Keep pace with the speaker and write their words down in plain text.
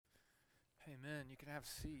Amen. You can have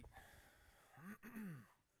a seat.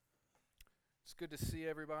 It's good to see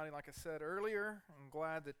everybody. Like I said earlier, I'm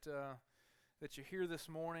glad that you're here this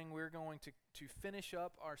morning. We're going to finish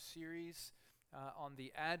up our series on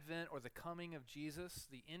the advent or the coming of Jesus,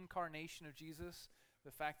 the incarnation of Jesus,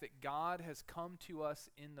 the fact that God has come to us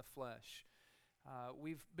in the flesh.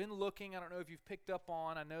 We've been looking, I don't know if you've picked up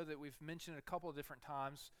on, I know that we've mentioned it a couple of different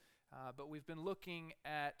times, but we've been looking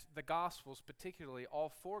at the Gospels, particularly all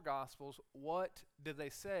four Gospels. What did they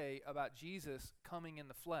say about Jesus coming in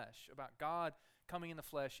the flesh, about God coming in the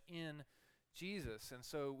flesh in Jesus? And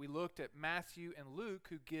so we looked at Matthew and Luke,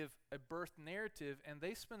 who give a birth narrative, and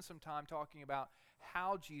they spend some time talking about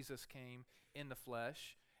how Jesus came in the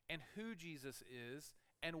flesh and who Jesus is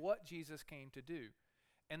and what Jesus came to do.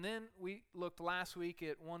 And then we looked last week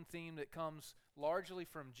at one theme that comes largely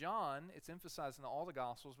from John. It's emphasized in all the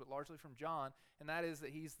Gospels, but largely from John, and that is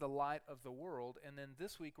that he's the light of the world. And then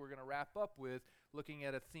this week we're going to wrap up with looking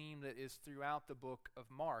at a theme that is throughout the book of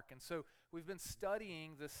Mark. And so we've been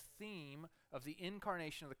studying this theme of the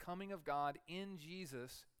incarnation, of the coming of God in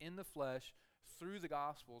Jesus, in the flesh, through the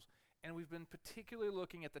Gospels. And we've been particularly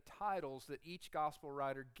looking at the titles that each Gospel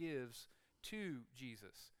writer gives to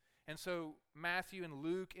Jesus. And so Matthew and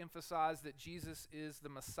Luke emphasize that Jesus is the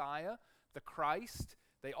Messiah, the Christ.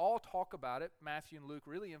 They all talk about it. Matthew and Luke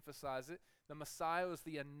really emphasize it. The Messiah is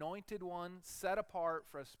the anointed one set apart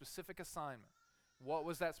for a specific assignment. What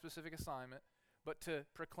was that specific assignment? But to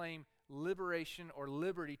proclaim liberation or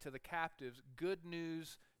liberty to the captives, good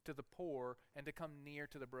news to the poor, and to come near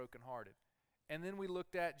to the brokenhearted. And then we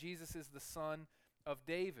looked at Jesus is the Son of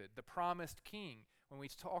David, the promised king. When we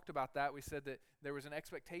talked about that, we said that there was an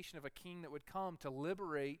expectation of a king that would come to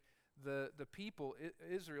liberate the people,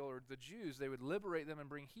 Israel or the Jews. They would liberate them and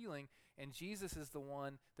bring healing, and Jesus is the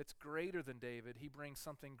one that's greater than David. He brings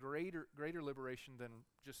something greater liberation than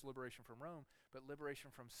just liberation from Rome, but liberation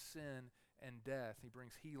from sin and death. He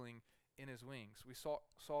brings healing in his wings. We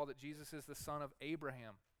saw that Jesus is the son of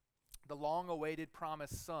Abraham, the long-awaited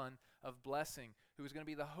promised son of blessing, who is going to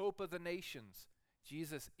be the hope of the nations.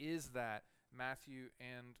 Jesus is that, Matthew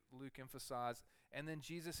and Luke emphasize. And then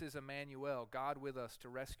Jesus is Emmanuel, God with us to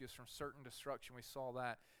rescue us from certain destruction. We saw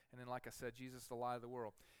that. And then, like I said, Jesus, the light of the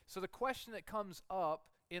world. So the question that comes up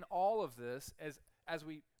in all of this, as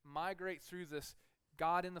we migrate through this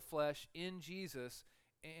God in the flesh, in Jesus,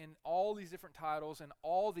 and all these different titles and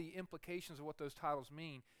all the implications of what those titles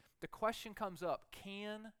mean, the question comes up,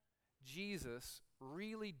 can Jesus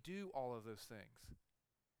really do all of those things?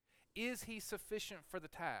 Is he sufficient for the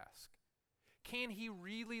task? Can he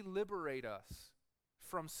really liberate us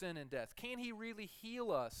from sin and death? Can he really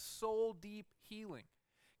heal us, soul-deep healing?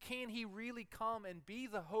 Can he really come and be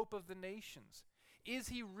the hope of the nations? Is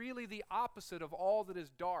he really the opposite of all that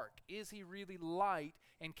is dark? Is he really light?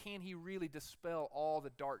 And can he really dispel all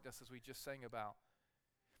the darkness, as we just sang about?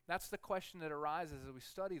 That's the question that arises as we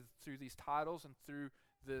study through these titles and through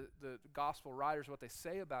the gospel writers, what they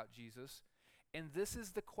say about Jesus. And this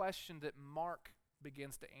is the question that Mark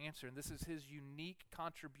begins to answer, and this is his unique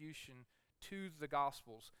contribution to the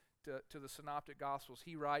Gospels, to the Synoptic Gospels.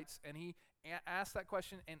 He writes, and he asks that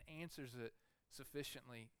question and answers it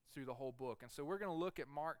sufficiently through the whole book. And so we're going to look at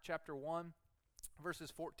Mark chapter 1,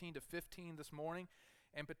 verses 14 to 15 this morning.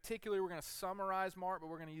 And particularly, we're going to summarize Mark, but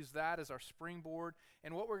we're going to use that as our springboard.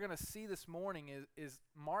 And what we're going to see this morning is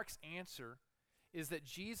Mark's answer is that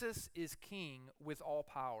Jesus is king with all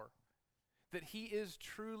power. That he is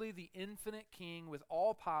truly the infinite king with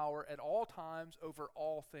all power at all times over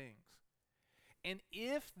all things. And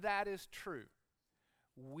if that is true,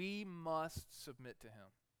 we must submit to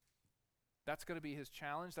him. That's going to be his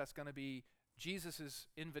challenge. That's going to be Jesus'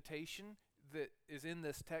 invitation that is in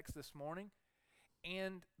this text this morning.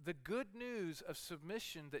 And the good news of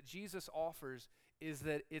submission that Jesus offers is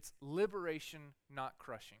that it's liberation, not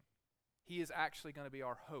crushing. He is actually going to be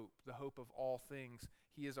our hope, the hope of all things.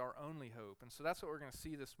 He is our only hope. And so that's what we're going to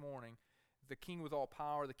see this morning, the king with all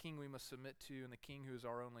power, the king we must submit to, and the king who is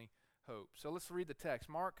our only hope. So let's read the text.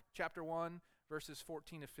 Mark chapter 1, verses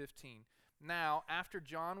 14 to 15. Now, after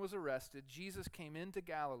John was arrested, Jesus came into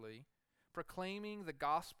Galilee, proclaiming the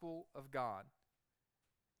gospel of God,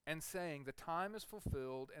 and saying, the time is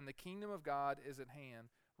fulfilled, and the kingdom of God is at hand.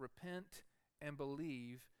 Repent and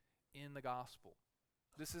believe in the gospel.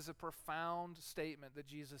 This is a profound statement that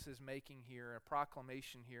Jesus is making here, a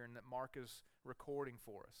proclamation here, and that Mark is recording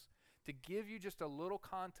for us. To give you just a little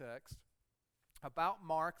context about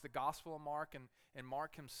Mark, the Gospel of Mark, and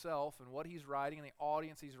Mark himself, and what he's writing, and the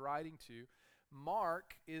audience he's writing to,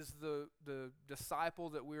 Mark is the disciple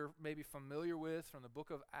that we're maybe familiar with from the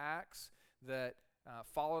book of Acts that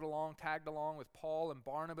followed along, tagged along with Paul and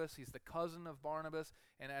Barnabas. He's the cousin of Barnabas,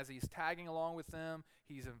 and as he's tagging along with them,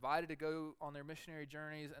 he's invited to go on their missionary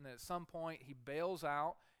journeys, and then at some point he bails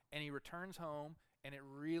out and he returns home, and it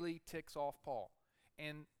really ticks off Paul.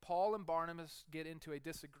 And Paul and Barnabas get into a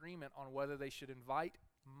disagreement on whether they should invite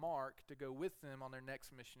Mark to go with them on their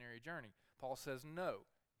next missionary journey. Paul says no,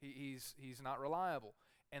 he's not reliable.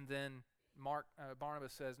 And then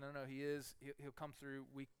Barnabas says, no, he is. He'll come through.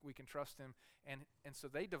 We can trust him. And so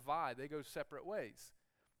they divide. They go separate ways.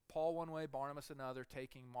 Paul one way, Barnabas another,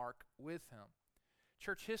 taking Mark with him.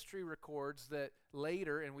 Church history records that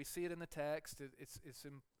later, and we see it in the text, it's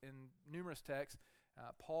in numerous texts,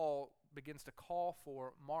 Paul begins to call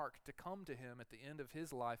for Mark to come to him at the end of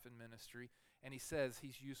his life and ministry, and he says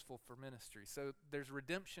he's useful for ministry. So there's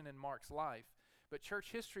redemption in Mark's life. But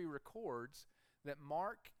church history records that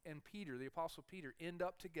Mark and Peter, the Apostle Peter, end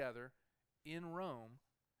up together in Rome,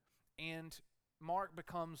 and Mark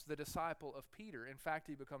becomes the disciple of Peter. In fact,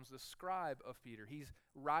 he becomes the scribe of Peter. He's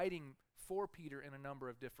writing for Peter in a number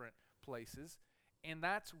of different places, and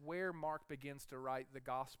that's where Mark begins to write the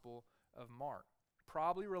Gospel of Mark,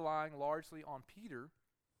 probably relying largely on Peter,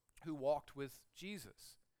 who walked with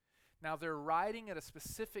Jesus. Now, they're writing at a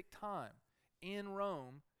specific time in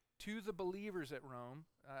Rome to the believers at Rome.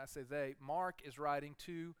 I say they. Mark is writing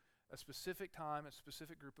to a specific time, a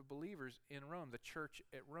specific group of believers in Rome, the church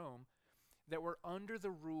at Rome, that were under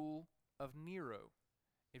the rule of Nero.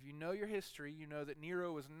 If you know your history, you know that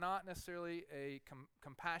Nero was not necessarily a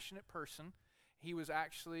compassionate person. He was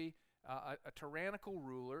actually a tyrannical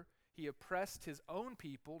ruler. He oppressed his own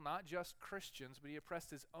people, not just Christians, but he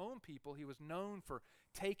oppressed his own people. He was known for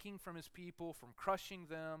taking from his people, from crushing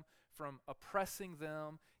them, from oppressing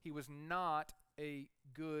them. He was not a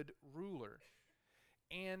good ruler.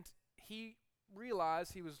 And he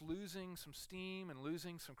realized he was losing some steam and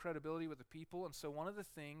losing some credibility with the people. And so one of the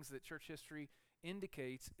things that church history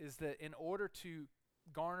indicates is that in order to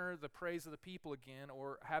garner the praise of the people again,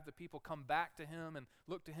 or have the people come back to him and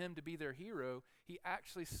look to him to be their hero, he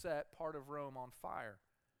actually set part of Rome on fire.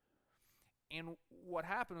 And what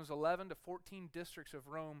happened was 11 to 14 districts of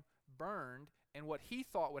Rome burned, and what he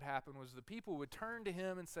thought would happen was the people would turn to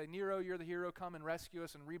him and say, Nero, you're the hero, come and rescue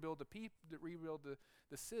us and rebuild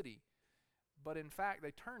the city. But in fact,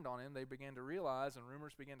 they turned on him. They began to realize, and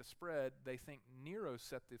rumors began to spread, they think Nero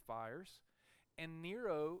set the fires, and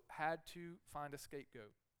Nero had to find a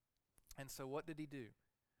scapegoat. And so what did he do?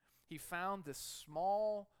 He found this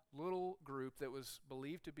small little group that was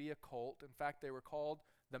believed to be a cult. In fact, they were called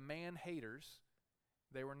the Man-Haters.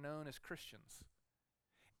 They were known as Christians.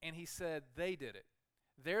 And he said, they did it.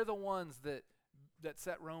 They're the ones that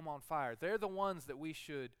set Rome on fire. They're the ones that we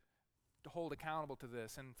should hold accountable to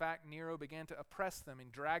this. In fact, Nero began to oppress them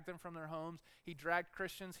and drag them from their homes. He dragged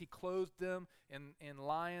Christians. He clothed them in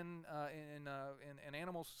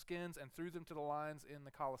animal skins and threw them to the lions in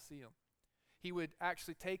the Colosseum. He would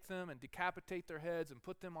actually take them and decapitate their heads and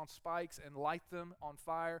put them on spikes and light them on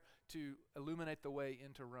fire to illuminate the way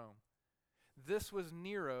into Rome. This was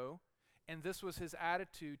Nero, and this was his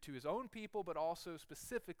attitude to his own people, but also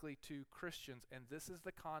specifically to Christians. And this is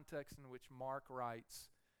the context in which Mark writes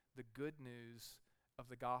the good news of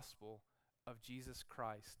the gospel of Jesus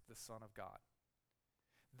Christ, the Son of God.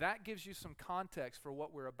 That gives you some context for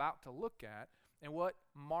what we're about to look at and what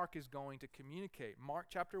Mark is going to communicate. Mark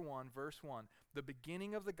chapter 1, verse 1, the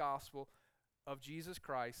beginning of the gospel of Jesus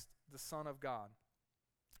Christ, the Son of God.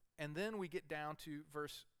 And then we get down to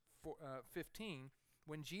verse 15,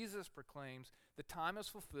 when Jesus proclaims, the time is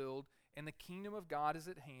fulfilled and the kingdom of God is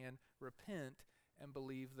at hand. Repent and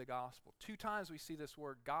believe the gospel. 2 times we see this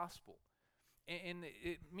word gospel. And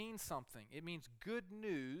it means something. It means good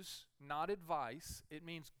news, not advice. It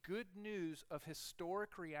means good news of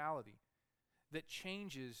historic reality that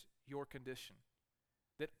changes your condition,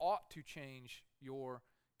 that ought to change your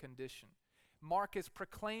condition. Mark is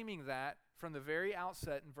proclaiming that from the very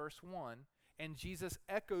outset in verse 1, and Jesus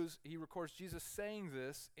echoes, he records Jesus saying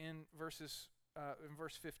this in verse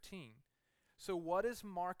 15. So what is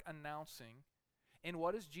Mark announcing, and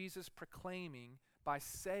what is Jesus proclaiming by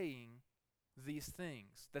saying these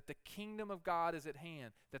things? That the kingdom of God is at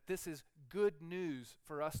hand, that this is good news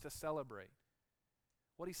for us to celebrate.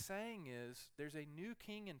 What he's saying is there's a new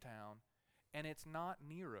king in town, and it's not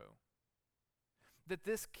Nero. That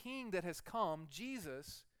this king that has come,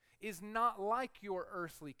 Jesus, is not like your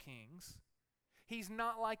earthly kings. He's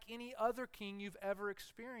not like any other king you've ever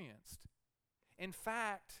experienced. In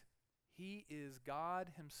fact, he is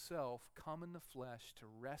God himself come in the flesh to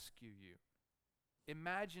rescue you.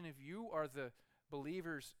 Imagine if you are the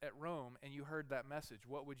believers at Rome and you heard that message.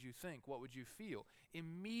 What would you think? What would you feel?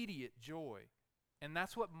 Immediate joy. And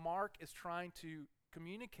that's what Mark is trying to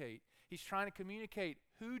communicate. He's trying to communicate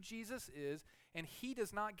who Jesus is, and he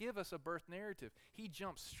does not give us a birth narrative. He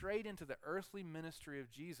jumps straight into the earthly ministry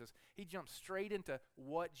of Jesus. He jumps straight into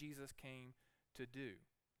what Jesus came to do.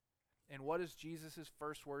 And what is Jesus'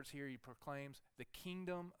 first words here? He proclaims, the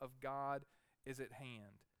kingdom of God is at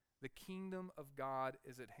hand. The kingdom of God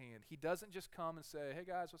is at hand. He doesn't just come and say, hey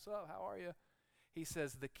guys, what's up? How are you? He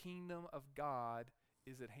says, the kingdom of God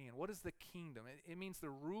is at hand. What is the kingdom? It means the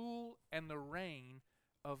rule and the reign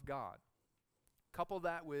of God. Couple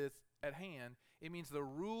that with at hand, it means the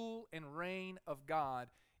rule and reign of God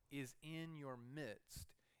is in your midst,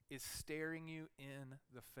 is staring you in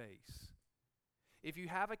the face. If you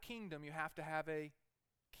have a kingdom, you have to have a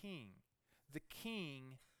king. The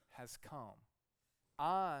king has come.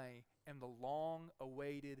 I am the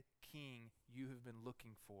long-awaited king you have been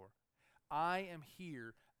looking for. I am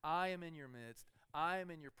here. I am in your midst. I am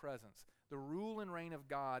in your presence. The rule and reign of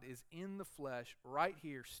God is in the flesh, right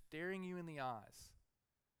here, staring you in the eyes.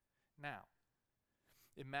 Now,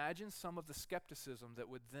 imagine some of the skepticism that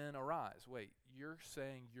would then arise. Wait, you're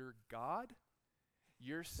saying you're God?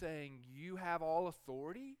 You're saying you have all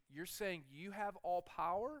authority? You're saying you have all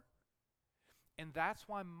power? And that's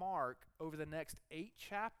why Mark, over the next 8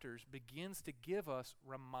 chapters, begins to give us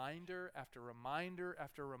reminder after reminder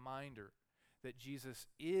after reminder that Jesus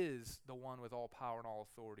is the one with all power and all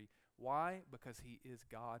authority. Why? Because he is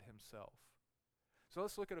God himself. So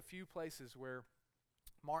let's look at a few places where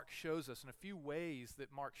Mark shows us, in a few ways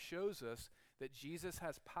that Mark shows us that Jesus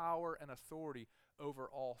has power and authority over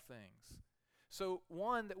all things. So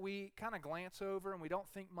one that we kind of glance over and we don't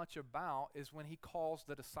think much about is when he calls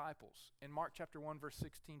the disciples. In Mark chapter 1, verse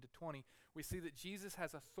 16 to 20, we see that Jesus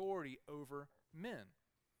has authority over men.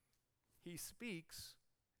 He speaks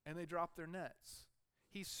and they drop their nets.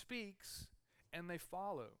 He speaks and they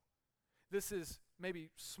follow. This is maybe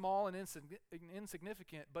small and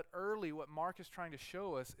insignificant, but early what Mark is trying to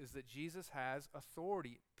show us is that Jesus has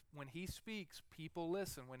authority. When he speaks, people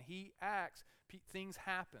listen. When he acts, things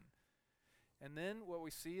happen. And then what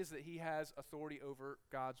we see is that he has authority over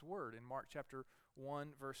God's word. In Mark chapter 1,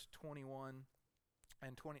 verse 21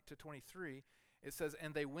 and 20 to 23, it says,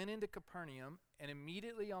 and they went into Capernaum, and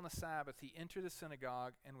immediately on the Sabbath he entered the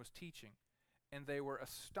synagogue and was teaching. And they were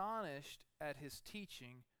astonished at his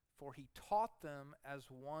teaching, for he taught them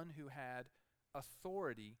as one who had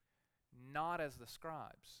authority, not as the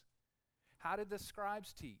scribes. How did the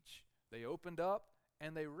scribes teach? They opened up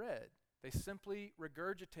and they read. They simply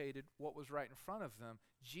regurgitated what was right in front of them.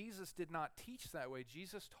 Jesus did not teach that way.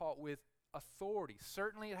 Jesus taught with authority.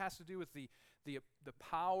 Certainly it has to do with the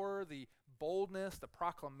power, the boldness, the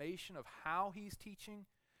proclamation of how he's teaching,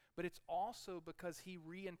 but it's also because he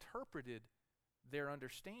reinterpreted their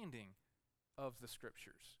understanding of the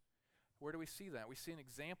scriptures. Where do we see that? We see an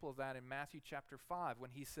example of that in Matthew chapter 5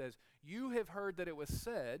 when he says, you have heard that it was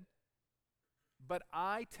said, but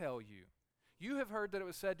I tell you. You have heard that it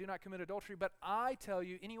was said, do not commit adultery, but I tell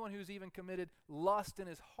you, anyone who's even committed lust in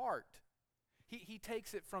his heart. He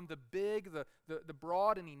takes it from the big, the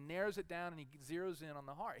broad, and he narrows it down and he zeroes in on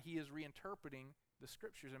the heart. He is reinterpreting the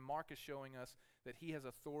scriptures, and Mark is showing us that he has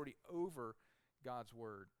authority over God's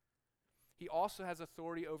word. He also has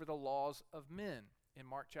authority over the laws of men. In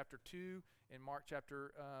Mark chapter 2, in Mark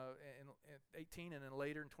chapter 18, and then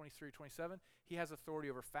later in 23, 27, he has authority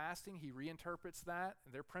over fasting. He reinterprets that,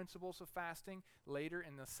 their principles of fasting. Later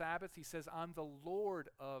in the Sabbath, he says, I'm the Lord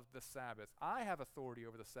of the Sabbath. I have authority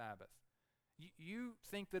over the Sabbath. You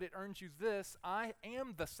think that it earns you this. I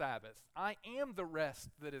am the Sabbath. I am the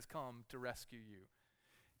rest that has come to rescue you.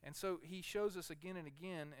 And so he shows us again and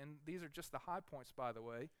again, and these are just the high points, by the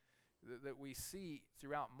way, that we see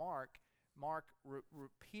throughout Mark. Mark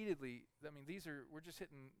repeatedly, we're just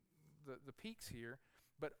hitting the peaks here,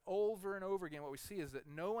 but over and over again what we see is that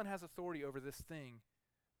no one has authority over this thing,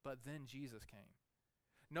 but then Jesus came.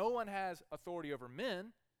 No one has authority over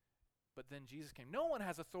men, but then Jesus came. No one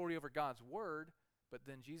has authority over God's word, but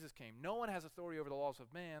then Jesus came. No one has authority over the laws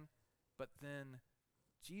of man, but then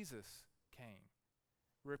Jesus came.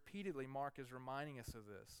 Repeatedly, Mark is reminding us of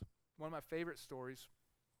this. One of my favorite stories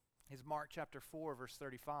is Mark chapter 4, verse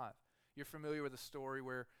 35. You're familiar with the story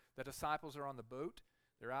where the disciples are on the boat.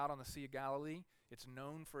 They're out on the Sea of Galilee. It's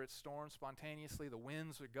known for its storms spontaneously. The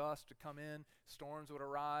winds would gust to come in. Storms would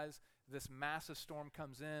arise. This massive storm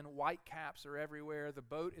comes in. White caps are everywhere. The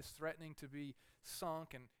boat is threatening to be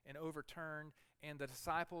sunk and overturned. And the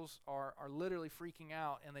disciples are literally freaking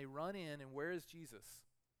out. And they run in, and where is Jesus?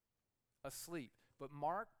 Asleep. But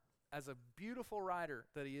Mark, as a beautiful writer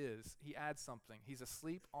that he is, he adds something. He's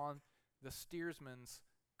asleep on the steersman's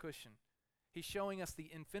cushion. He's showing us the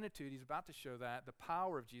infinitude. He's about to show that, the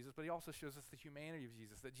power of Jesus, but he also shows us the humanity of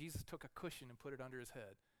Jesus, that Jesus took a cushion and put it under his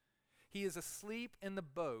head. He is asleep in the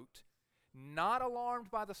boat, not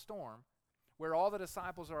alarmed by the storm, where all the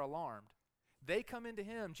disciples are alarmed. They come into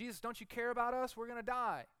him. Jesus, don't you care about us? We're going to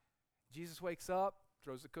die. Jesus wakes up,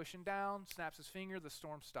 throws the cushion down, snaps his finger, the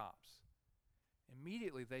storm stops.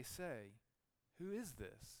 Immediately they say, who is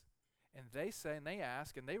this? And they say, and they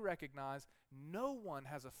ask, and they recognize no one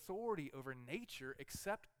has authority over nature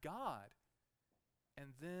except God. And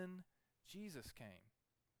then Jesus came.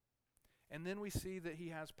 And then we see that he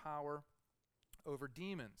has power over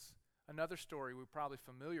demons. Another story we're probably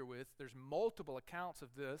familiar with. There's multiple accounts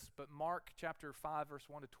of this, but Mark chapter 5, verse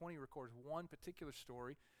 1 to 20 records one particular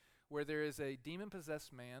story where there is a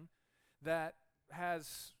demon-possessed man that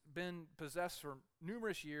has been possessed for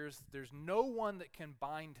numerous years. There's no one that can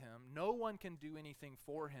bind him. No one can do anything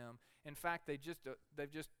for him. In fact, they've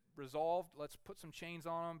just resolved, let's put some chains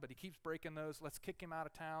on him, but he keeps breaking those. Let's kick him out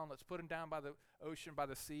of town. Let's put him down by the ocean, by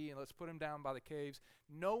the sea, and let's put him down by the caves.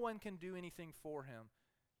 No one can do anything for him.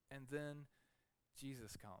 And then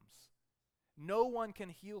Jesus comes. No one can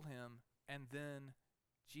heal him, and then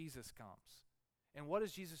Jesus comes. And what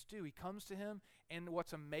does Jesus do? He comes to him, and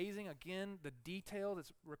what's amazing, again, the detail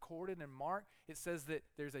that's recorded in Mark, it says that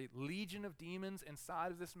there's a legion of demons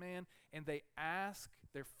inside of this man, and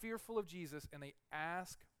they're fearful of Jesus, and they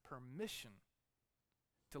ask permission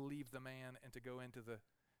to leave the man and to go into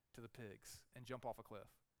the pigs and jump off a cliff.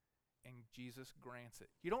 And Jesus grants it.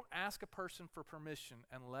 You don't ask a person for permission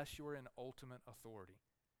unless you're in ultimate authority.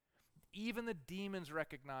 Even the demons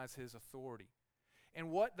recognize his authority. And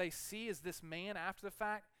what they see is this man, after the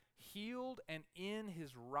fact, healed and in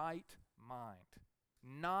his right mind,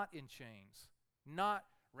 not in chains, not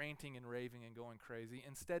ranting and raving and going crazy.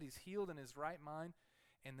 Instead, he's healed in his right mind,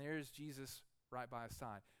 and there's Jesus right by his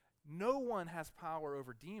side. No one has power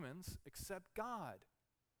over demons except God.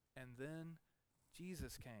 And then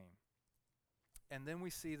Jesus came. And then we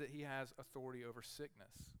see that he has authority over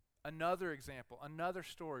sickness. Another example, another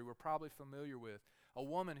story we're probably familiar with. A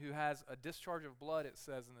woman who has a discharge of blood, it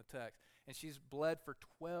says in the text, and she's bled for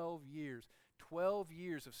 12 years. 12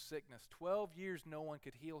 years of sickness. 12 years no one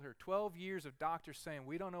could heal her. 12 years of doctors saying,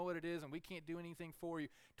 we don't know what it is and we can't do anything for you.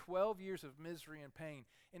 12 years of misery and pain.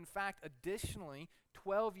 In fact, additionally,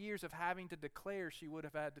 12 years of having to declare she would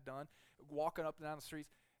have had to done, walking up and down the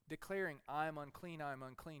streets, declaring, I am unclean,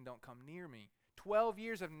 don't come near me. 12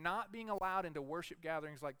 years of not being allowed into worship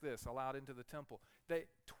gatherings like this, allowed into the temple.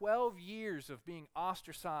 12 years of being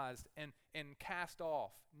ostracized and cast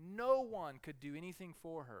off. No one could do anything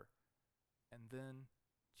for her. And then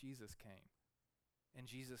Jesus came. And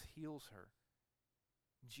Jesus heals her.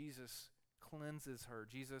 Jesus cleanses her.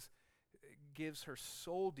 Jesus gives her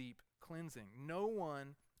soul deep cleansing. No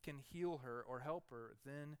one can heal her or help her.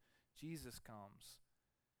 Then Jesus comes.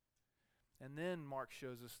 And then Mark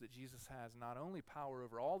shows us that Jesus has not only power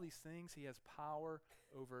over all these things, he has power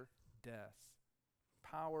over death.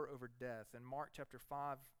 Power over death. In Mark chapter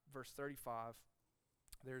 5, verse 35,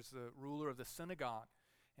 there's the ruler of the synagogue,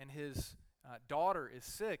 and his daughter is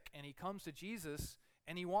sick, and he comes to Jesus,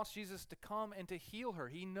 and he wants Jesus to come and to heal her.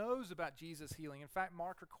 He knows about Jesus' healing. In fact,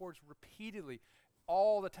 Mark records repeatedly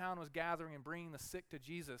all the town was gathering and bringing the sick to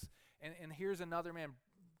Jesus. And here's another man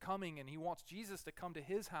coming, and he wants Jesus to come to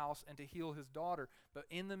his house and to heal his daughter. But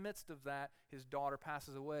in the midst of that, his daughter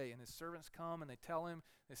passes away, and his servants come, and they tell him,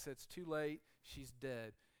 they say, it's too late, she's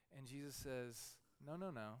dead. And Jesus says, no,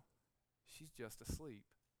 she's just asleep.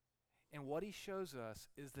 And what he shows us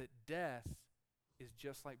is that death is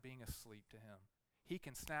just like being asleep to him. He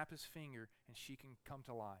can snap his finger, and she can come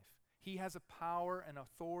to life. He has a power and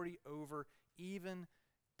authority over even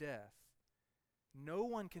death. No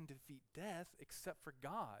one can defeat death except for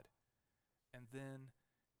God. And then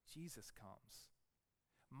Jesus comes.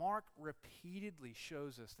 Mark repeatedly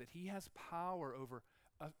shows us that he has power over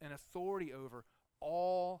and authority over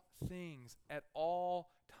all things at all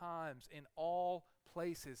times, in all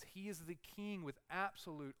places. He is the king with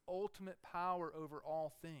absolute, ultimate power over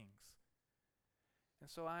all things. And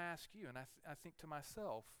so I ask you, and I think to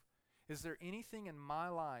myself, is there anything in my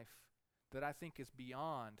life that I think is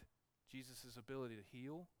beyond Jesus' ability to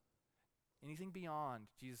heal? Anything beyond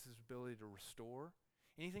Jesus' ability to restore?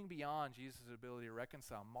 Anything beyond Jesus' ability to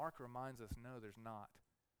reconcile? Mark reminds us, no, there's not.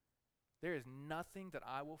 There is nothing that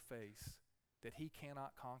I will face that he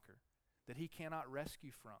cannot conquer, that he cannot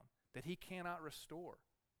rescue from, that he cannot restore.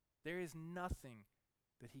 There is nothing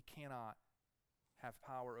that he cannot have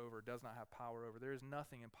power over, does not have power over. There is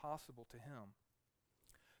nothing impossible to him.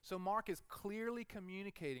 So Mark is clearly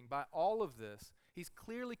communicating by all of this, he's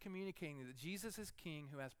clearly communicating that Jesus is king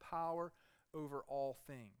who has power over all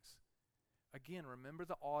things. Again, remember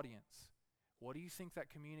the audience. What do you think that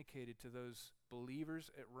communicated to those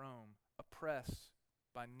believers at Rome, oppressed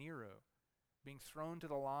by Nero, being thrown to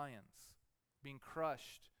the lions, being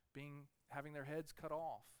crushed, having their heads cut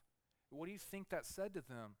off? What do you think that said to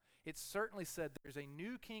them? It certainly said there's a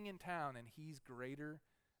new king in town and he's greater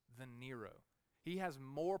than Nero. He has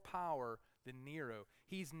more power than Nero.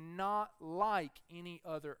 He's not like any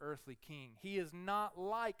other earthly king. He is not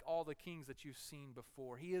like all the kings that you've seen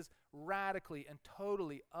before. He is radically and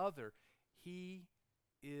totally other. He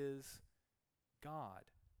is God.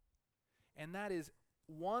 And that is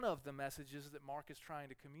one of the messages that Mark is trying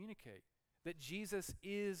to communicate, that Jesus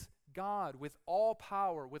is God with all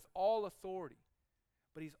power, with all authority.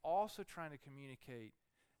 But he's also trying to communicate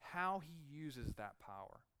how he uses that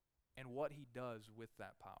power and what he does with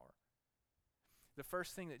that power. The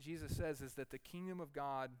first thing that Jesus says is that the kingdom of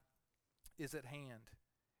God is at hand.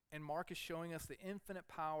 And Mark is showing us the infinite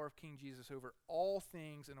power of King Jesus over all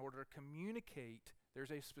things in order to communicate.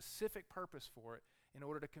 There's a specific purpose for it. In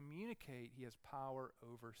order to communicate, he has power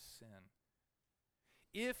over sin.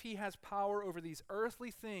 If he has power over these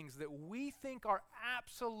earthly things that we think are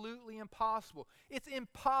absolutely impossible, it's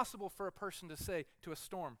impossible for a person to say to a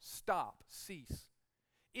storm, stop, cease.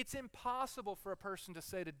 It's impossible for a person to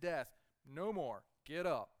say to death, no more, get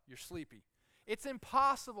up, you're sleepy. It's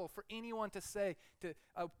impossible for anyone to say to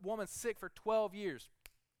a woman sick for 12 years,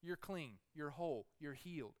 you're clean, you're whole, you're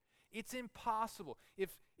healed. It's impossible.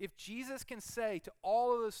 If Jesus can say to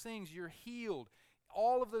all of those things, you're healed,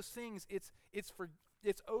 all of those things, it's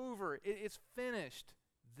over, it's finished,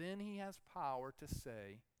 then he has power to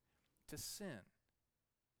say to sin,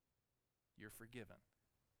 you're forgiven.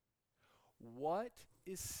 What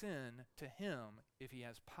is sin to him if he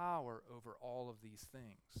has power over all of these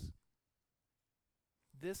things?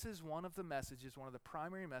 This is one of the messages, one of the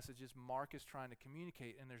primary messages Mark is trying to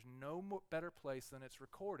communicate, and there's no better place than it's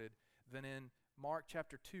recorded than in Mark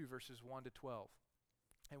chapter 2, verses 1 to 12.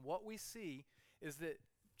 And what we see is that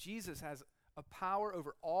Jesus has a power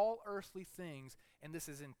over all earthly things, and this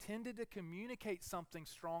is intended to communicate something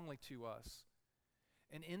strongly to us.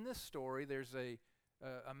 And in this story, there's a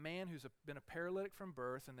man who's been a paralytic from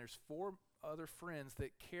birth, and there's 4 other friends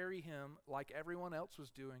that carry him like everyone else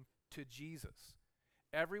was doing to Jesus.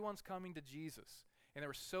 Everyone's coming to Jesus. And there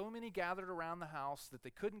were so many gathered around the house that they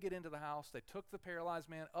couldn't get into the house. They took the paralyzed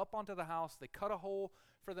man up onto the house. They cut a hole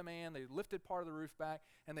for the man. They lifted part of the roof back,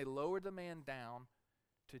 and they lowered the man down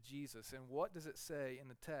to Jesus. And what does it say in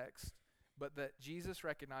the text? But that Jesus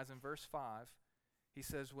recognized in verse 5, he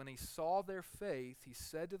says, when he saw their faith, he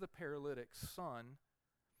said to the paralytic, son,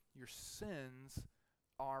 your sins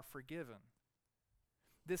are forgiven.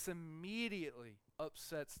 This immediately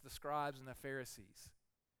upsets the scribes and the Pharisees,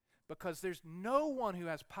 because there's no one who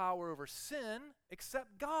has power over sin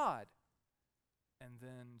except God. And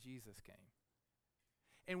then Jesus came.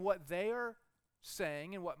 And what they are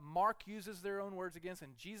saying, and what Mark uses their own words against,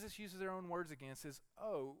 and Jesus uses their own words against, is,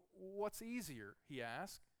 oh, what's easier, he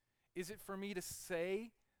asked. Is it for me to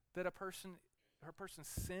say that her person's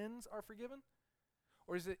sins are forgiven?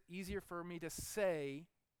 Or is it easier for me to say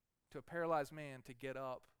to a paralyzed man to get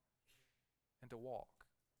up and to walk?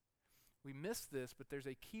 We miss this, but there's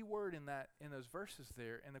a key word in those verses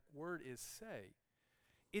there, and the word is say.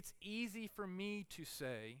 It's easy for me to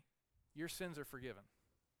say, your sins are forgiven.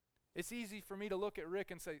 It's easy for me to look at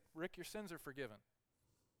Rick and say, Rick, your sins are forgiven.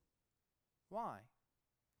 Why?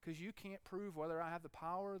 Because you can't prove whether I have the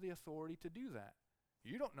power or the authority to do that.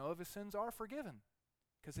 You don't know if his sins are forgiven,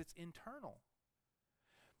 because it's internal.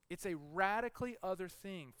 It's a radically other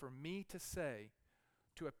thing for me to say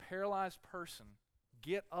to a paralyzed person,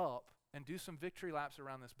 get up and do some victory laps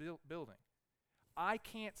around this building. I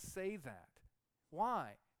can't say that.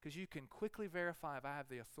 Why? Because you can quickly verify if I have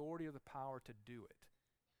the authority or the power to do it.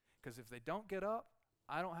 Because if they don't get up,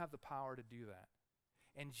 I don't have the power to do that.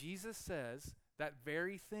 And Jesus says that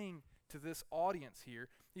very thing to this audience here.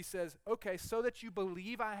 He says, okay, so that you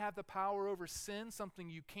believe I have the power over sin, something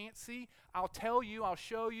you can't see, I'll tell you, I'll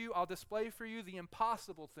show you, I'll display for you the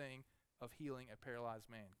impossible thing of healing a paralyzed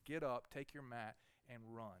man. Get up, take your mat, and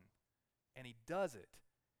run. And he does it.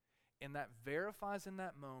 And that verifies in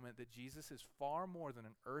that moment that Jesus is far more than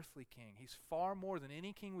an earthly king. He's far more than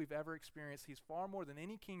any king we've ever experienced. He's far more than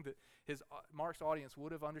any king that Mark's audience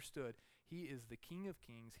would have understood. He is the King of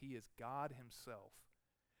Kings. He is God himself.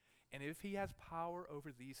 And if he has power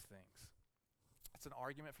over these things, it's an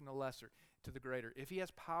argument from the lesser to the greater. If he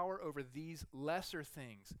has power over these lesser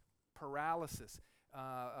things, paralysis,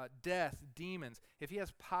 death, demons, if he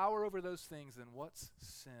has power over those things, then what's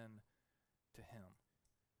sin to him?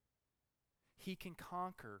 He can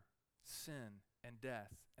conquer sin and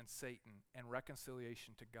death and Satan and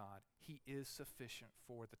reconciliation to God. He is sufficient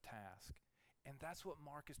for the task. And that's what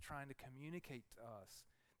Mark is trying to communicate to us.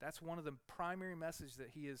 That's one of the primary messages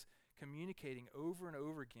that he is communicating over and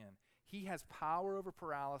over again. He has power over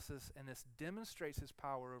paralysis, and this demonstrates his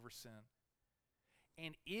power over sin.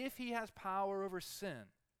 And if he has power over sin,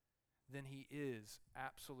 then he is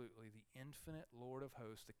absolutely the infinite Lord of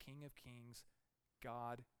hosts, the King of kings,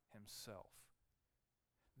 God himself.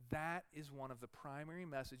 That is one of the primary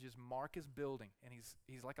messages Mark is building, and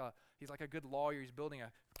he's like a good lawyer. He's building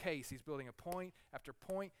a case. He's building a point after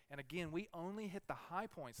point, and again, we only hit the high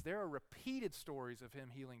points. There are repeated stories of him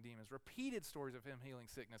healing demons, repeated stories of him healing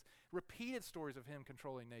sickness, repeated stories of him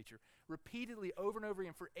controlling nature, repeatedly over and over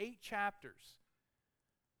again for 8 chapters.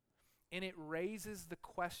 And it raises the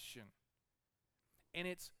question, and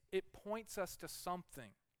it points us to something.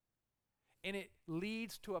 And it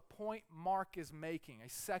leads to a point Mark is making, a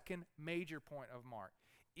second major point of Mark.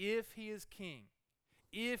 If he is king,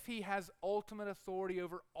 if he has ultimate authority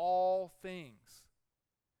over all things,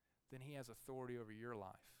 then he has authority over your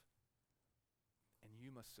life. And you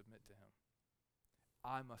must submit to him.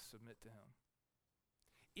 I must submit to him.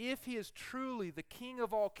 If he is truly the King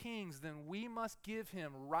of all kings, then we must give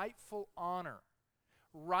him rightful honor,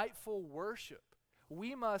 rightful worship.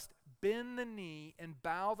 We must bend the knee and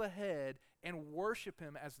bow the head and worship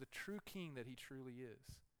him as the true king that he truly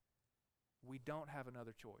is. We don't have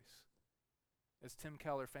another choice. As Tim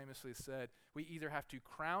Keller famously said, we either have to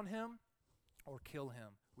crown him or kill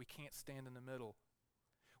him. We can't stand in the middle.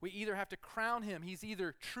 We either have to crown him. He's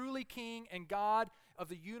either truly king and God of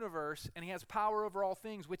the universe, and he has power over all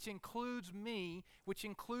things, which includes me, which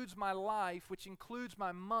includes my life, which includes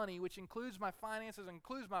my money, which includes my finances,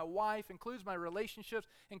 includes my wife, includes my relationships,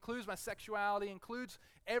 includes my sexuality, includes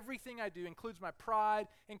everything I do, includes my pride,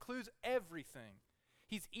 includes everything.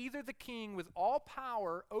 He's either the king with all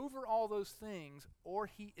power over all those things, or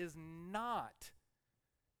he is not.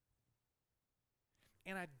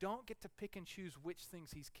 And I don't get to pick and choose which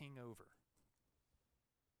things he's king over.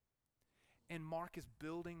 And Mark is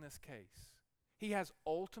building this case. He has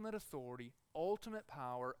ultimate authority, ultimate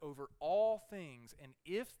power over all things. And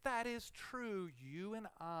if that is true, you and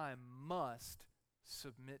I must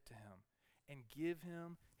submit to him and give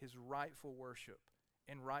him his rightful worship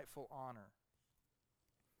and rightful honor.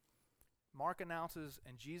 Mark announces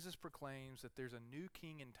and Jesus proclaims that there's a new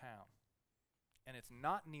king in town. And it's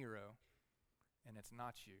not Nero, and it's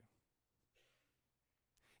not you.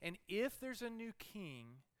 And if there's a new king,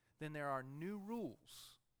 then there are new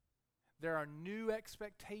rules. There are new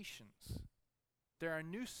expectations. There are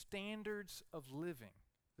new standards of living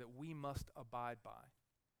that we must abide by.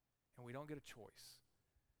 And we don't get a choice.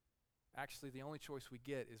 Actually, the only choice we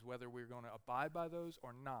get is whether we're going to abide by those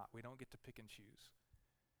or not. We don't get to pick and choose.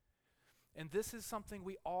 And this is something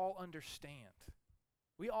we all understand.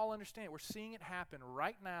 We all understand. We're seeing it happen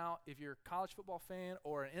right now. If you're a college football fan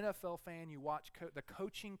or an NFL fan, you watch the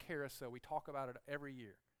coaching carousel. We talk about it every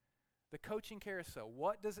year. The coaching carousel.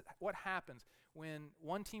 What happens when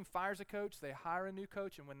one team fires a coach, they hire a new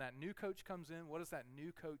coach, and when that new coach comes in, what does that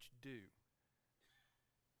new coach do?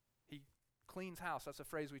 He cleans house. That's a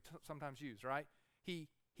phrase we sometimes use, right? He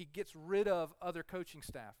gets rid of other coaching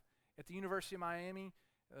staff. At the University of Miami,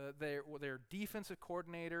 their defensive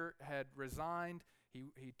coordinator had resigned.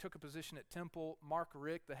 He took a position at Temple. Mark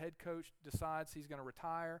Richt, the head coach, decides he's going to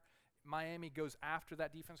retire. Miami goes after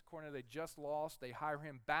that defensive coordinator they just lost. They hire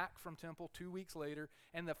him back from Temple 2 weeks later.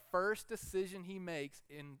 And the first decision he makes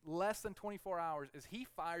in less than 24 hours is he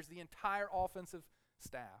fires the entire offensive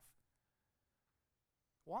staff.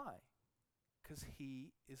 Why? Because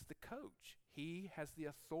he is the coach. He has the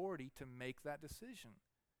authority to make that decision.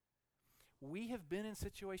 We have been in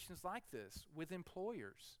situations like this with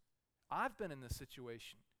employers. I've been in this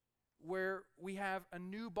situation where we have a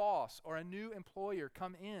new boss or a new employer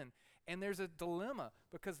come in, and there's a dilemma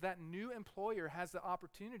because that new employer has the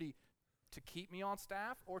opportunity to keep me on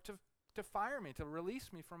staff or to fire me, to release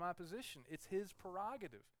me from my position. It's his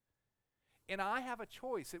prerogative. And I have a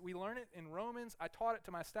choice. We learn it in Romans. I taught it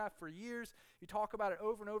to my staff for years. You talk about it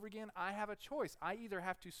over and over again. I have a choice. I either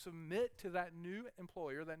have to submit to that new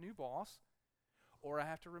employer, that new boss, or I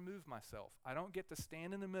have to remove myself. I don't get to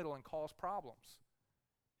stand in the middle and cause problems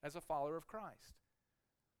as a follower of Christ.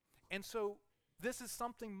 And so this is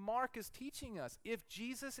something Mark is teaching us. If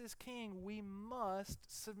Jesus is king, we must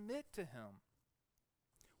submit to him.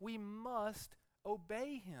 We must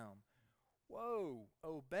obey him. Whoa,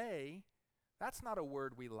 obey, that's not a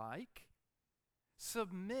word we like.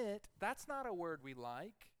 Submit, that's not a word we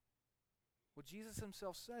like. Well, Jesus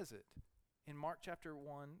himself says it. In Mark chapter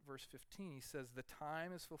 1, verse 15, he says, the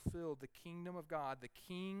time is fulfilled, the kingdom of God, the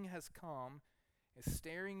king has come, is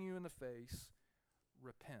staring you in the face.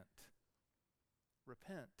 Repent.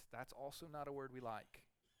 Repent. That's also not a word we like.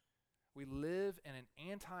 We live in an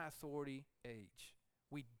anti-authority age.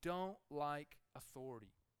 We don't like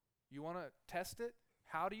authority. You want to test it?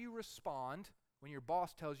 How do you respond when your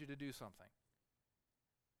boss tells you to do something?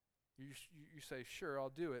 You say, sure, I'll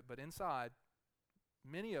do it, but inside,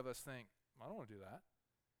 many of us think, I don't want to do that,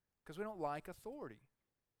 because we don't like authority.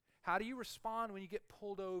 How do you respond when you get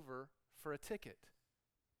pulled over for a ticket?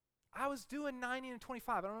 I was doing 90 and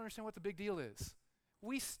 25. I don't understand what the big deal is.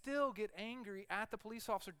 We still get angry at the police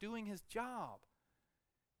officer doing his job.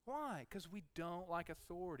 Why? Because we don't like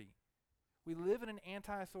authority. We live in an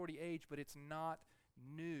anti-authority age, but it's not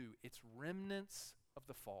new. It's remnants of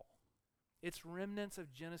the fall. It's remnants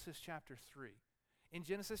of Genesis chapter 3. In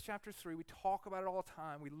Genesis chapter 3, we talk about it all the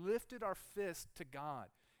time. We lifted our fist to God,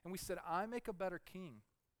 and we said, I make a better king.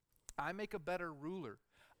 I make a better ruler.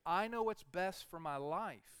 I know what's best for my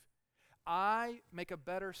life. I make a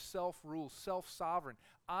better self-rule, self-sovereign.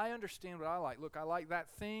 I understand what I like. Look, I like that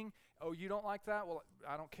thing. Oh, you don't like that? Well,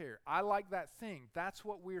 I don't care. I like that thing. That's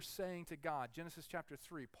what we're saying to God. Genesis chapter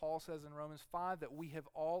 3, Paul says in Romans 5 that we have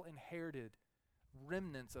all inherited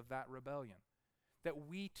remnants of that rebellion. That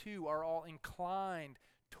we too are all inclined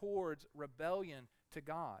towards rebellion to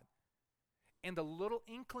God. And the little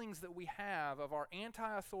inklings that we have of our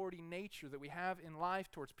anti-authority nature that we have in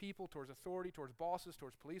life towards people, towards authority, towards bosses,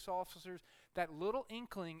 towards police officers, that little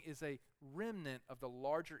inkling is a remnant of the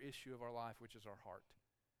larger issue of our life, which is our heart.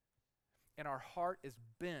 And our heart is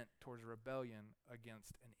bent towards rebellion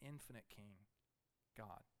against an infinite king,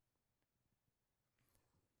 God.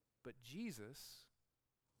 But Jesus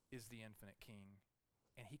is the infinite king,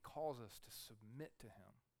 and he calls us to submit to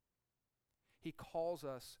him. He calls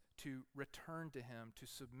us to return to him, to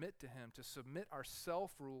submit our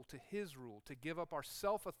self-rule to his rule, to give up our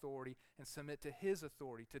self-authority and submit to his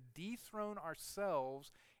authority, to dethrone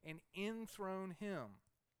ourselves and enthrone him.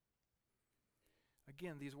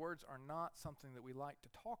 Again, these words are not something that we like to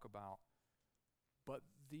talk about, but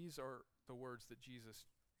these are the words that Jesus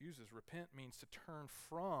uses. Repent means to turn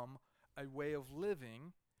from a way of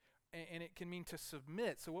living, and it can mean to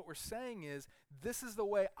submit. So what we're saying is, this is the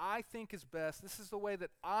way I think is best. This is the way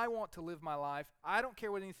that I want to live my life. I don't care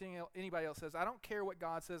what anybody else says. I don't care what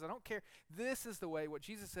God says. I don't care. This is the way. What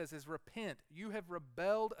Jesus says is repent. You have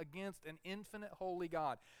rebelled against an infinite holy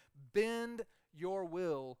God. Bend your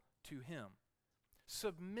will to him.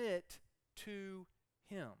 Submit to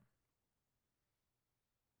him.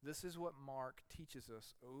 This is what Mark teaches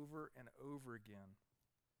us over and over again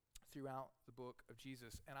throughout the book of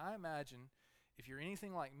Jesus. And I imagine, if you're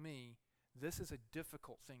anything like me, this is a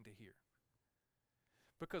difficult thing to hear.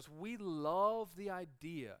 Because we love the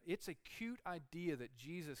idea. It's a cute idea that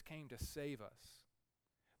Jesus came to save us.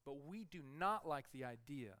 But we do not like the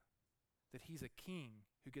idea that he's a king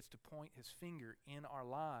who gets to point his finger in our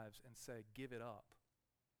lives and say, give it up.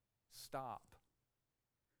 Stop.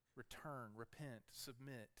 Return, repent,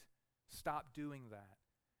 submit. Stop doing that.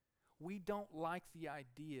 We don't like the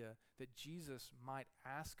idea that Jesus might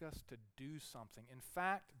ask us to do something. In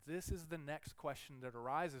fact, this is the next question that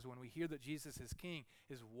arises when we hear that Jesus is king,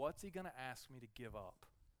 is what's he going to ask me to give up?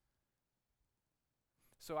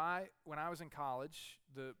 So when I was in college,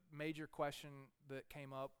 the major question that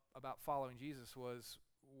came up about following Jesus was,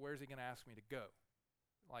 where's he going to ask me to go?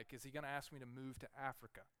 Like, is he going to ask me to move to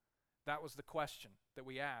Africa? That was the question that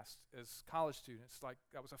we asked as college students. Like,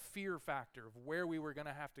 that was a fear factor of where we were going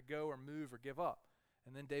to have to go or move or give up.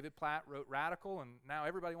 And then David Platt wrote Radical, and now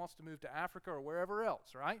everybody wants to move to Africa or wherever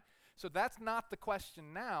else, right? So that's not the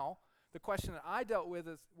question now. The question that I dealt with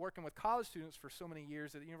as working with college students for so many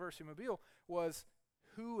years at the University of Mobile was,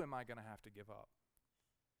 who am I going to have to give up?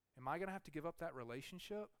 Am I going to have to give up that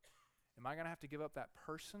relationship? Am I going to have to give up that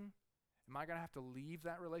person? Am I going to have to leave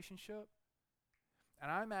that relationship? And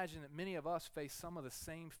I imagine that many of us face some of the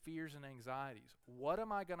same fears and anxieties. What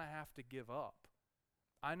am I going to have to give up?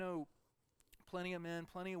 I know plenty of men,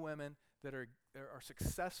 plenty of women that are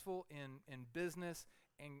successful in business,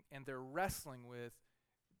 and they're wrestling with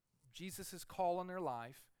Jesus' call on their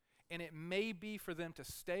life, and it may be for them to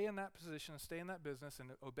stay in that position and stay in that business and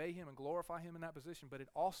obey him and glorify him in that position, but it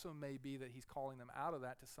also may be that he's calling them out of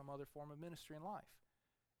that to some other form of ministry in life.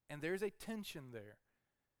 And there's a tension there,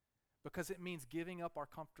 because it means giving up our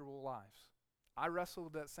comfortable lives. I wrestled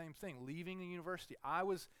with that same thing, leaving the university. I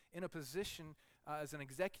was in a position as an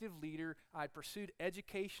executive leader. I pursued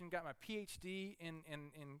education, got my PhD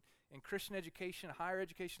in Christian education, higher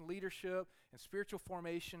education leadership, and spiritual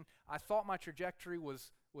formation. I thought my trajectory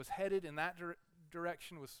was was headed in that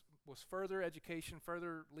direction, was further education,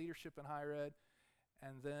 further leadership in higher ed,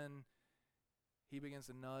 and then he begins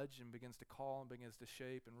to nudge and begins to call and begins to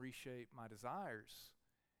shape and reshape my desires.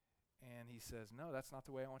 And he says, no, that's not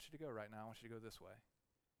the way I want you to go right now. I want you to go this way.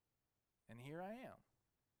 And here I am.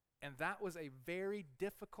 And that was a very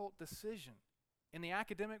difficult decision. In the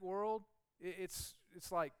academic world, it's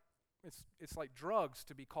like drugs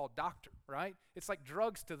to be called doctor, right? It's like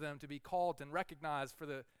drugs to them to be called and recognized for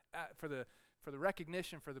the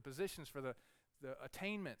recognition, for the positions, for the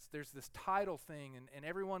attainments. There's this title thing, and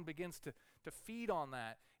everyone begins to feed on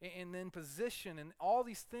that, and then position and all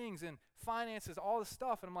these things and finances, all this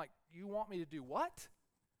stuff. And I'm like, you want me to do what?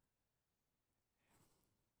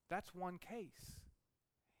 That's one case.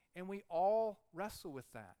 And we all wrestle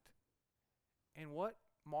with that. And what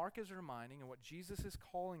Mark is reminding and what Jesus is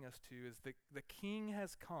calling us to is that the King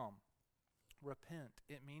has come. Repent.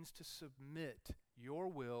 It means to submit your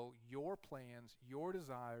will, your plans, your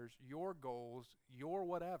desires, your goals, your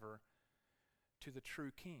whatever to the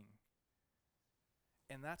true King.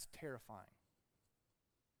 And that's terrifying,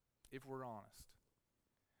 if we're honest,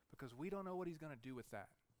 because we don't know what he's going to do with that,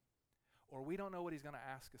 or we don't know what he's going to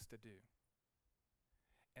ask us to do.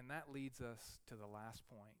 And that leads us to the last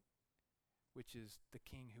point, which is the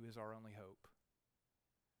King who is our only hope.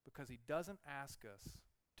 Because he doesn't ask us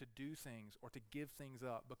to do things or to give things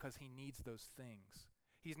up because he needs those things.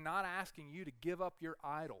 He's not asking you to give up your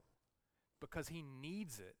idol because he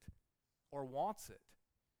needs it or wants it.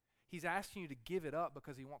 He's asking you to give it up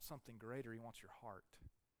because he wants something greater. He wants your heart.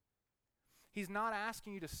 He's not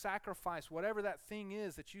asking you to sacrifice whatever that thing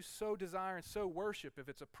is that you so desire and so worship, if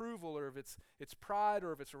it's approval or if it's pride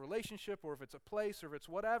or if it's a relationship or if it's a place or if it's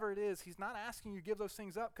whatever it is. He's not asking you to give those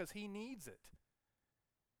things up because he needs it.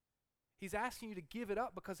 He's asking you to give it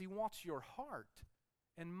up because he wants your heart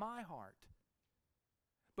and my heart.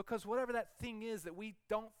 Because whatever that thing is that we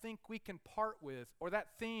don't think we can part with, or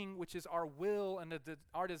that thing which is our will and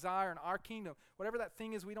our desire and our kingdom, whatever that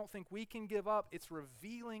thing is we don't think we can give up, it's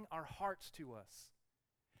revealing our hearts to us.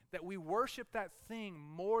 That we worship that thing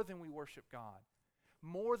more than we worship God,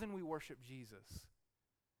 more than we worship Jesus.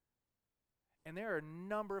 And there are a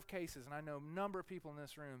number of cases, and I know a number of people in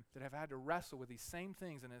this room that have had to wrestle with these same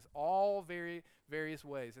things, and it's all various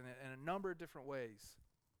ways, and in a number of different ways.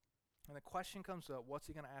 And the question comes up, what's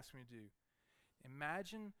he going to ask me to do?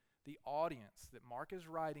 Imagine the audience that Mark is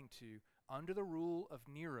writing to under the rule of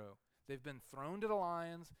Nero. They've been thrown to the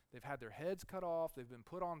lions, they've had their heads cut off, they've been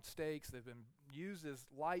put on stakes, they've been used as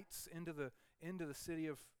lights into the city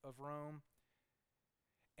of Rome.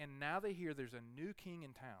 And now they hear there's a new king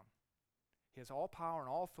in town. He has all power and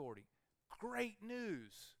all authority. Great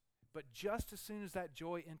news. But just as soon as that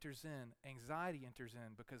joy enters in, anxiety enters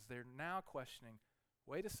in, because they're now questioning,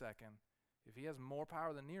 wait a second, if he has more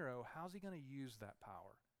power than Nero, how's he going to use that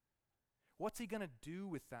power? What's he going to do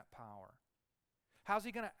with that power? How's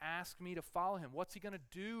he going to ask me to follow him? What's he going to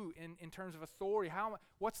do in terms of authority?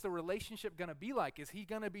 What's the relationship going to be like? Is he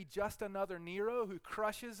going to be just another Nero who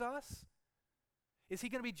crushes us? Is he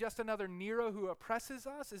going to be just another Nero who oppresses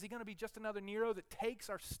us? Is he going to be just another Nero that takes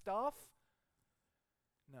our stuff?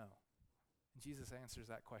 No. Jesus answers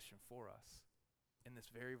that question for us in this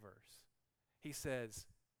very verse. He says,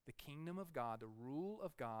 the kingdom of God, the rule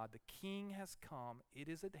of God, the King has come. It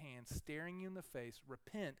is at hand, staring you in the face.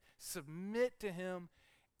 Repent, submit to him,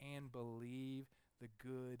 and believe the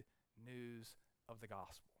good news of the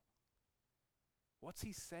gospel. What's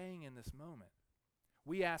he saying in this moment?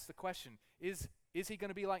 We ask the question, is he going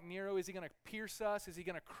to be like Nero? Is he going to pierce us? Is he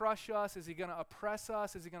going to crush us? Is he going to oppress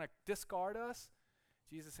us? Is he going to discard us?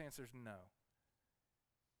 Jesus answers, no.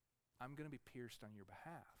 I'm going to be pierced on your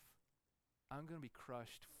behalf. I'm going to be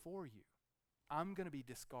crushed for you. I'm going to be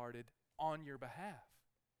discarded on your behalf.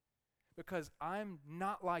 Because I'm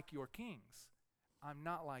not like your kings. I'm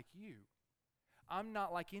not like you. I'm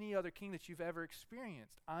not like any other king that you've ever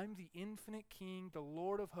experienced. I'm the infinite King, the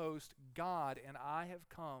Lord of hosts, God, and I have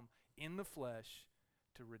come in the flesh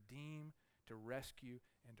to redeem, to rescue,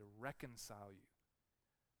 and to reconcile you.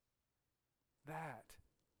 That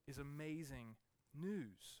is amazing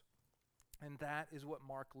news. And that is what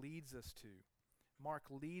Mark leads us to. Mark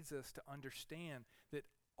leads us to understand that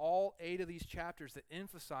all 8 of these chapters that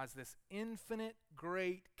emphasize this infinite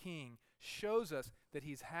great King shows us that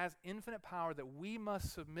he has infinite power that we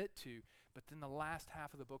must submit to. But then the last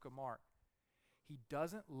half of the book of Mark, he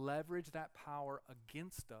doesn't leverage that power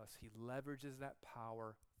against us. He leverages that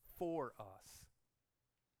power for us.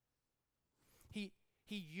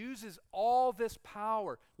 He uses all this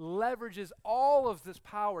power, leverages all of this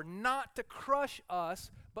power, not to crush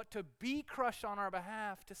us, but to be crushed on our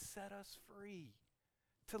behalf, to set us free,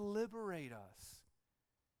 to liberate us.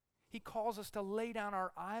 He calls us to lay down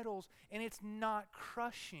our idols, and it's not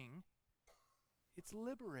crushing, it's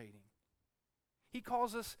liberating. He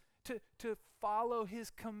calls us to follow his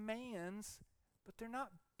commands, but they're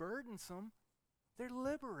not burdensome, they're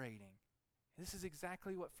liberating. This is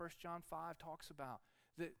exactly what 1 John 5 talks about,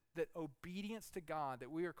 that obedience to God,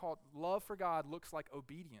 that we are called, love for God looks like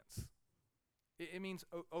obedience. It means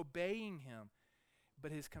obeying him,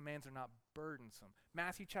 but his commands are not burdensome.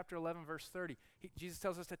 Matthew chapter 11, verse 30, Jesus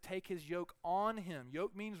tells us to take his yoke on him.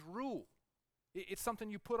 Yoke means rule. It's something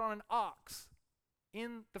you put on an ox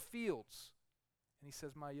in the fields. And he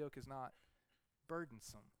says, my yoke is not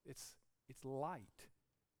burdensome. It's light.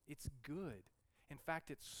 It's good. In fact,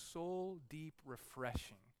 it's soul deep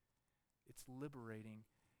refreshing. It's liberating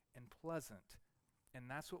and pleasant. And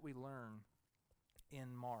that's what we learn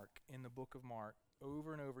in Mark, in the book of Mark,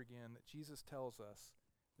 over and over again, that Jesus tells us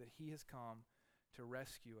that he has come to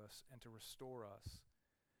rescue us and to restore us.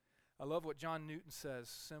 I love what John Newton says,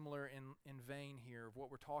 similar in vein here of what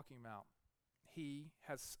we're talking about. He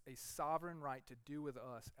has a sovereign right to do with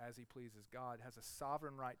us as he pleases. God has a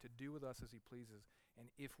sovereign right to do with us as he pleases. And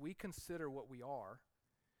if we consider what we are,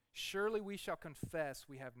 surely we shall confess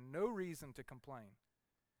we have no reason to complain.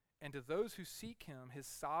 And to those who seek him, his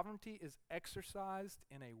sovereignty is exercised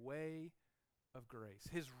in a way of grace.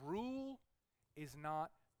 His rule is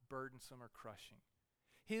not burdensome or crushing.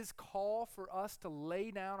 His call for us to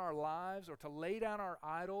lay down our lives or to lay down our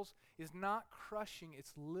idols is not crushing,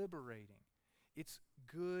 it's liberating. It's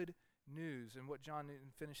good news. And what John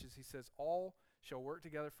Newton finishes, he says, all shall work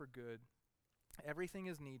together for good. Everything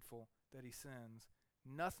is needful that he sends.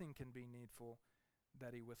 Nothing can be needful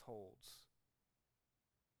that he withholds.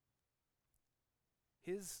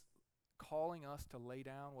 His calling us to lay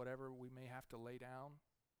down whatever we may have to lay down,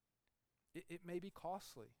 it may be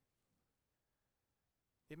costly.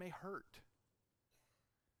 It may hurt.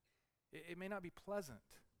 It may not be pleasant,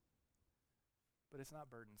 but it's not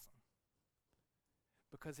burdensome.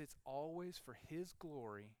 Because it's always for his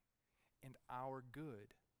glory and our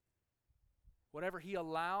good. Whatever he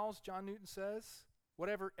allows, John Newton says,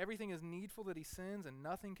 everything is needful that he sends, and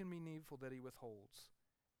nothing can be needful that he withholds.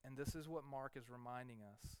 And this is what Mark is reminding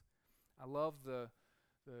us. I love the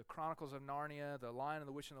Chronicles of Narnia, the Lion and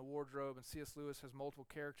the Witch and the Wardrobe, and C.S. Lewis has multiple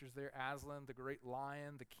characters there. Aslan, the great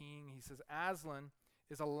lion, the king. He says, Aslan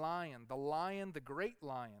is a lion, the great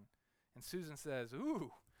lion. And Susan says,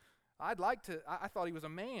 ooh, I thought he was a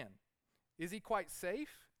man. Is he quite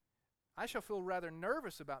safe? I shall feel rather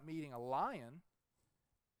nervous about meeting a lion.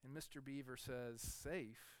 And Mr. Beaver says,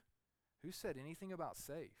 safe? Who said anything about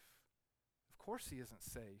safe? Of course he isn't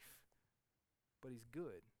safe, but he's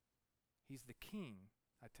good. He's the king,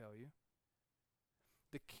 I tell you.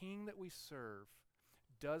 The king that we serve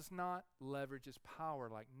does not leverage his power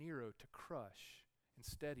like Nero to crush.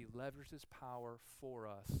 Instead, he leveraged his power for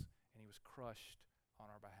us, and he was crushed on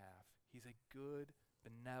our behalf. He's a good,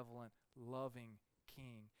 benevolent, loving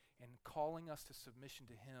king. And calling us to submission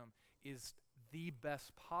to him is the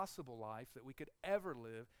best possible life that we could ever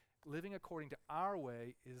live. Living according to our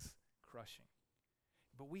way is crushing.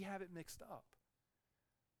 But we have it mixed up.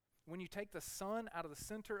 When you take the sun out of the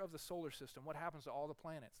center of the solar system, what happens to all the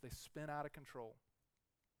planets? They spin out of control.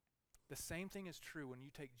 The same thing is true when you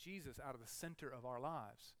take Jesus out of the center of our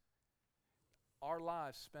lives. Our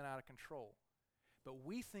lives spin out of control. But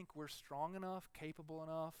we think we're strong enough, capable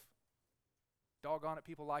enough, doggone it,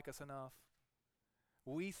 people like us enough.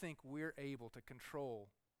 We think we're able to control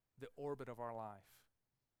the orbit of our life.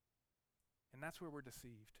 And that's where we're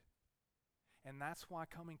deceived. And that's why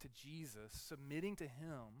coming to Jesus, submitting to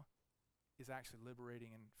him, is actually liberating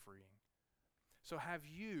and freeing. So have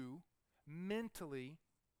you mentally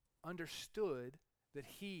understood that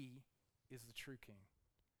he is the true king?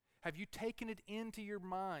 Have you taken it into your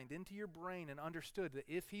mind, into your brain, and understood that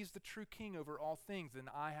if he's the true king over all things, then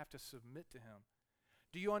I have to submit to him?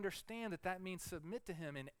 Do you understand that that means submit to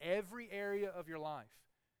him in every area of your life?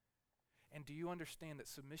 And do you understand that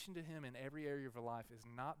submission to him in every area of your life is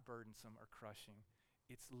not burdensome or crushing?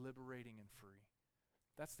 It's liberating and free.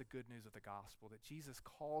 That's the good news of the gospel, that Jesus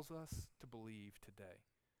calls us to believe today.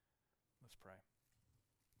 Let's pray.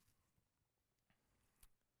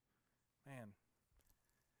 Man,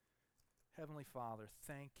 Heavenly Father,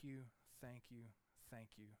 thank you, thank you, thank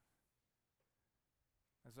you.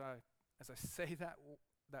 As I say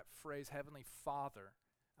that phrase, Heavenly Father,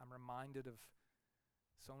 I'm reminded of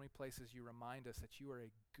so many places you remind us that you are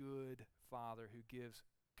a good Father who gives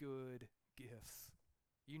good gifts.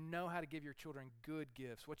 You know how to give your children good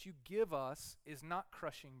gifts. What you give us is not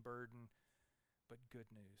crushing burden, but good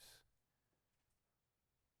news.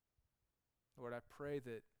 Lord, I pray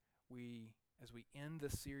that as we end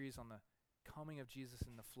this series on the coming of Jesus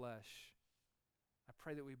in the flesh, I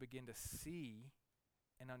pray that we begin to see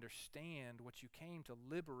and understand what you came to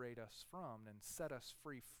liberate us from and set us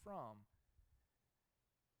free from.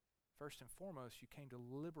 First and foremost, you came to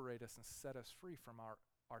liberate us and set us free from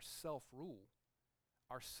our self-rule,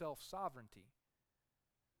 our self-sovereignty.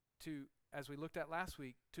 To, as we looked at last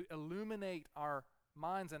week, to illuminate our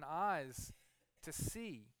minds and eyes to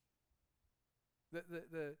see.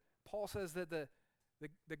 Paul says that the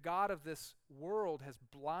God of this world has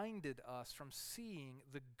blinded us from seeing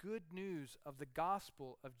the good news of the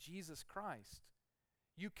gospel of Jesus Christ.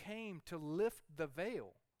 You came to lift the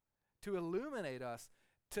veil, to illuminate us,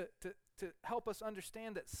 to help us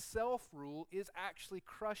understand that self-rule is actually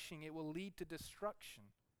crushing. It will lead to destruction.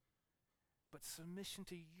 But submission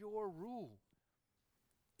to your rule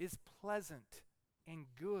is pleasant and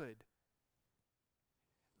good.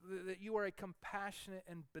 That you are a compassionate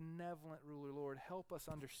and benevolent ruler, Lord. Help us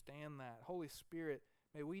understand that. Holy Spirit,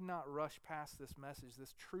 may we not rush past this message,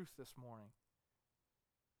 this truth this morning.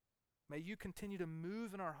 May you continue to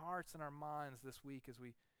move in our hearts and our minds this week as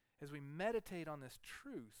we meditate on this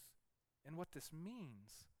truth and what this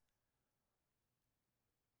means.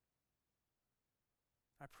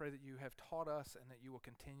 I pray that you have taught us and that you will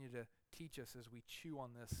continue to teach us as we chew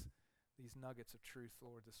on these nuggets of truth,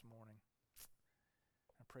 Lord, this morning.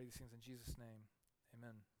 I pray these things in Jesus' name.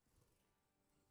 Amen.